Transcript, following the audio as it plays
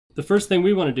The first thing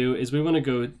we want to do is we want to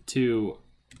go to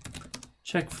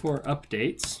check for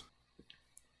updates.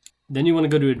 Then you want to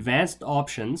go to advanced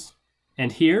options.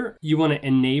 And here you want to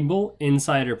enable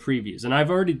insider previews. And I've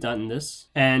already done this.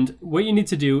 And what you need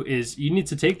to do is you need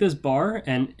to take this bar,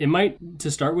 and it might, to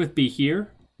start with, be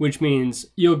here, which means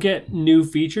you'll get new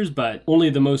features, but only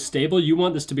the most stable. You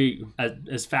want this to be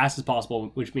as fast as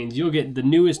possible, which means you'll get the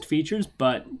newest features,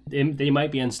 but they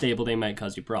might be unstable. They might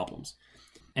cause you problems.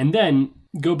 And then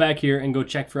go back here and go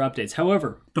check for updates.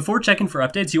 However, before checking for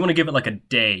updates, you want to give it like a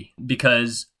day,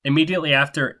 because immediately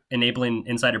after enabling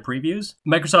insider previews,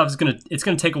 Microsoft is it's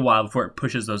gonna take a while before it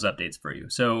pushes those updates for you.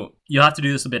 So you'll have to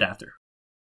do this a bit after.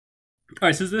 All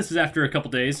right, so this is after a couple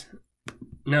days.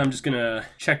 Now I'm just gonna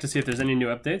check to see if there's any new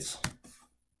updates.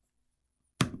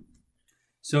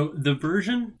 So the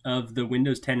version of the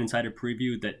Windows 10 Insider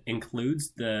Preview that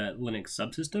includes the Linux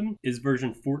subsystem is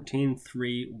version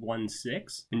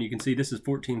 14.3.16. And you can see this is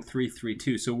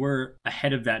 14.3.3.2. So we're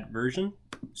ahead of that version.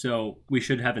 So we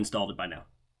should have installed it by now.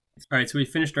 All right, so we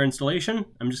finished our installation.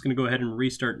 I'm just gonna go ahead and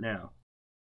restart now.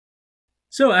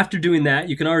 So after doing that,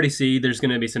 you can already see there's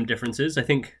gonna be some differences. I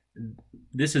think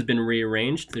this has been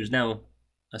rearranged. There's now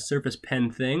a Surface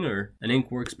Pen thing or an ink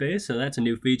workspace, so that's a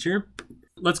new feature.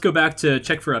 Let's go back to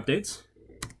check for updates.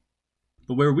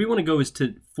 But where we want to go is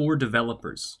to for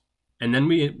developers. And then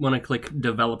we want to click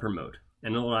developer mode.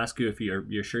 And it'll ask you if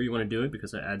you're sure you want to do it,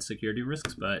 because it adds security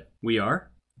risks, but we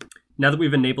are. Now that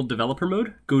we've enabled developer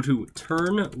mode, go to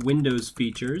turn Windows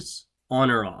features on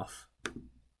or off.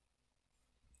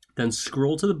 Then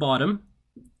scroll to the bottom,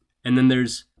 and then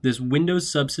there's this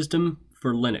Windows subsystem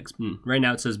for Linux. Right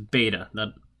now it says beta. That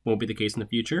won't be the case in the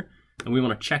future. And we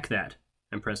want to check that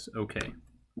and press OK.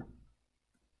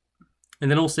 And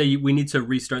then it'll say we need to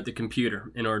restart the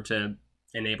computer in order to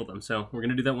enable them. So we're going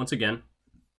to do that once again.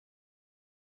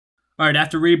 All right,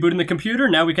 after rebooting the computer,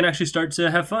 now we can actually start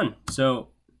to have fun. So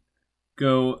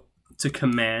go to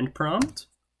command prompt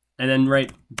and then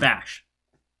write bash.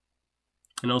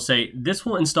 And it'll say, this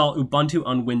will install Ubuntu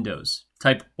on Windows.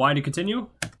 Type Y to continue.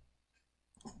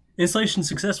 Installation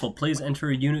successful. Please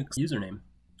enter a Unix username.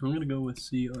 I'm going to go with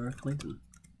CR Clayton.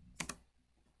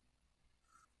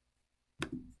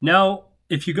 Now,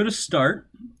 if you go to start,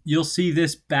 you'll see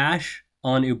this bash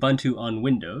on Ubuntu on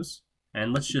Windows.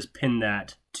 And let's just pin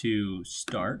that to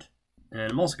start.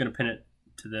 And I'm also going to pin it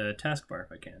to the taskbar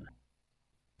if I can.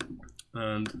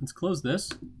 And let's close this.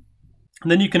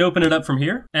 And then you can open it up from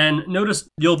here. And notice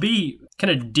you'll be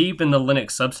kind of deep in the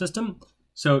Linux subsystem.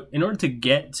 So in order to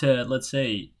get to, let's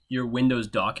say, your Windows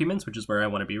documents, which is where I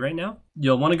want to be right now,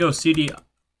 you'll want to go CD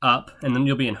up, and then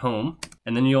you'll be in home.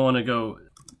 And then you'll want to go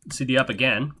CD up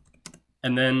again.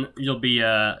 And then you'll be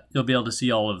able to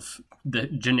see all of the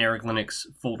generic Linux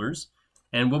folders.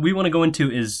 And what we want to go into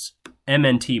is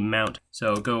MNT mount.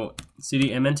 So go CD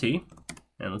MNT,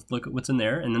 and let's look at what's in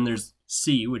there. And then there's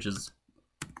C, which is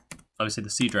obviously the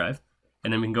C drive.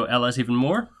 And then we can go LS even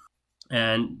more.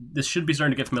 And this should be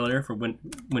starting to get familiar for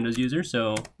Windows users.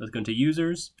 So let's go into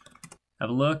users, have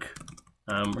a look.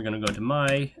 We're going to go into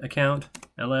my account,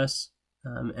 LS.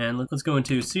 And let's go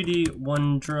into CD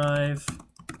OneDrive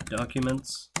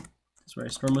documents. That's where I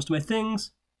store most of my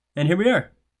things. And here we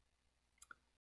are.